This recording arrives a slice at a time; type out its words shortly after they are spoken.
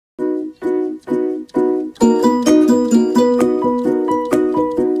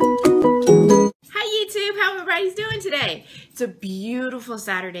It's a beautiful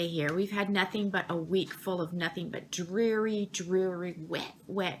Saturday here. We've had nothing but a week full of nothing but dreary,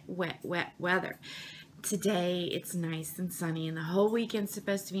 wet weather. Today it's nice and sunny, and the whole weekend's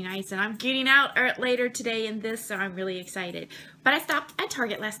supposed to be nice, and I'm getting out later today in this, so I'm really excited. But I stopped at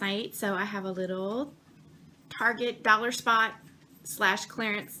Target last night, so I have a little Target dollar spot /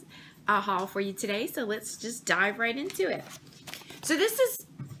 clearance haul for you today. So let's just dive right into it. So this is,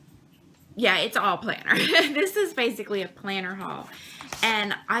 yeah, it's all planner. This is basically a planner haul,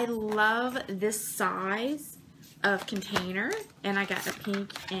 and I love this size of container, and I got a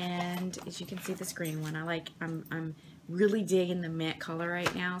pink and, as you can see, this green one. I'm really digging the mint color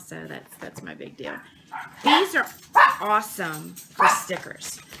right now, so that's my big deal. These are awesome for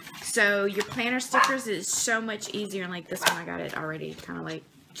stickers. So your planner stickers is so much easier, and like this one, I got it already kind of like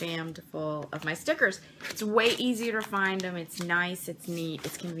jammed full of my stickers. It's way easier to find them. It's nice, it's neat,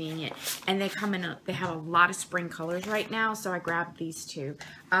 it's convenient, and they have a lot of spring colors right now, so I grabbed these two.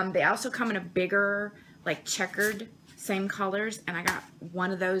 They also come in a bigger, like checkered, same colors, and I got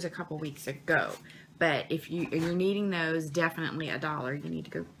one of those a couple weeks ago. But if you're needing those, definitely $1. You need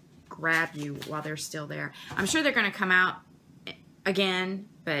to go grab you while they're still there. I'm sure they're going to come out again,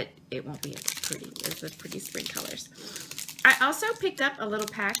 but it won't be as pretty as the pretty spring colors. I also picked up a little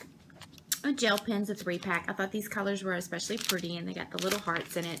pack of gel pens, a 3-pack. I thought these colors were especially pretty, and they got the little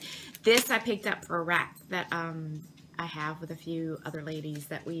hearts in it. This I picked up for a rack that I have with a few other ladies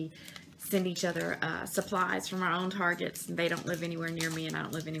that we send each other supplies from our own Targets. They don't live anywhere near me, and I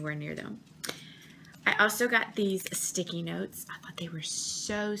don't live anywhere near them. I also got these sticky notes. I thought they were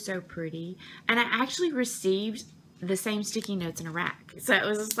so pretty, and I actually received the same sticky notes in a rack. So it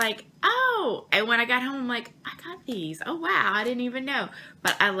was just like, oh, and when I got home, I'm like, I got these. Oh wow, I didn't even know.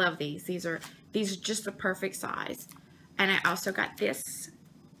 But I love these. These are just the perfect size. And I also got this,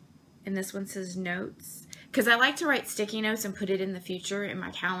 and this one says notes, because I like to write sticky notes and put it in the future in my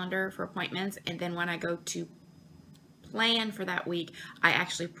calendar for appointments, and then when I go to plan for that week, I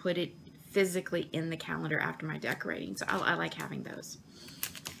actually put it physically in the calendar after my decorating. So I like having those.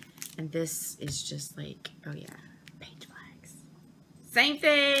 And this is just like, oh yeah, page flags. Same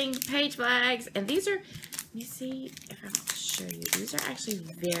thing, page flags. And these are, let me see if I can show you. These are actually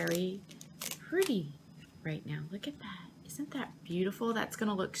very pretty right now. Look at that. Isn't that beautiful? That's going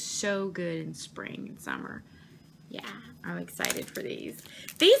to look so good in spring and summer. Yeah, I'm excited for these.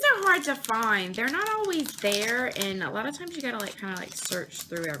 These are hard to find. They're not always there, and a lot of times you got to kind of search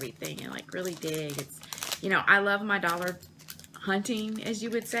through everything and really dig. It's, you know, I love my dollar hunting, as you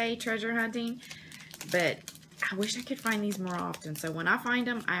would say, treasure hunting, but I wish I could find these more often. So when I find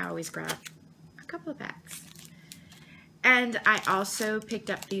them, I always grab a couple of packs. And I also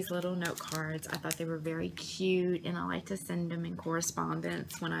picked up these little note cards. I thought they were very cute, and I like to send them in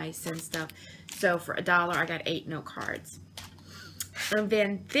correspondence when I send stuff. So for $1, I got 8 note cards. And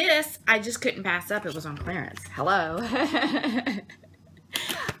then this, I just couldn't pass up. It was on clearance. Hello.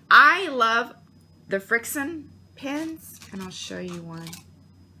 I love the Friction pens, and I'll show you one.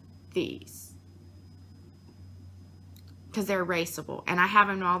 These. Because they're erasable, and I have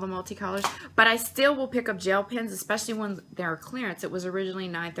them in all the multicolors, but I still will pick up gel pens, especially when they're clearance. It was originally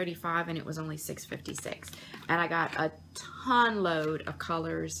 $9.35 and it was only $6.56, and I got a ton load of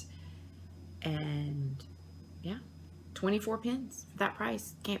colors, and yeah, 24 pens for that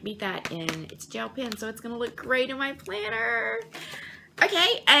price. Can't beat that, and it's gel pen, so it's gonna look great in my planner.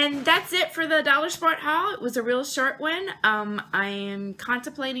 Okay, and that's it for the Dollar Sport haul. It was a real short one. I am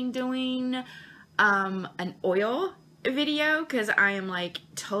contemplating doing an oil video, because I am like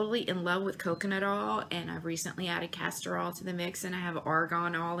totally in love with coconut oil, and I've recently added castor oil to the mix, and I have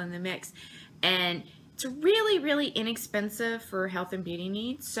argan oil in the mix, and it's really inexpensive for health and beauty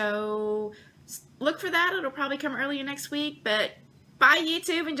needs. So look for that. It'll probably come earlier next week. But bye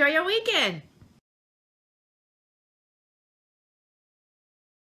YouTube, enjoy your weekend.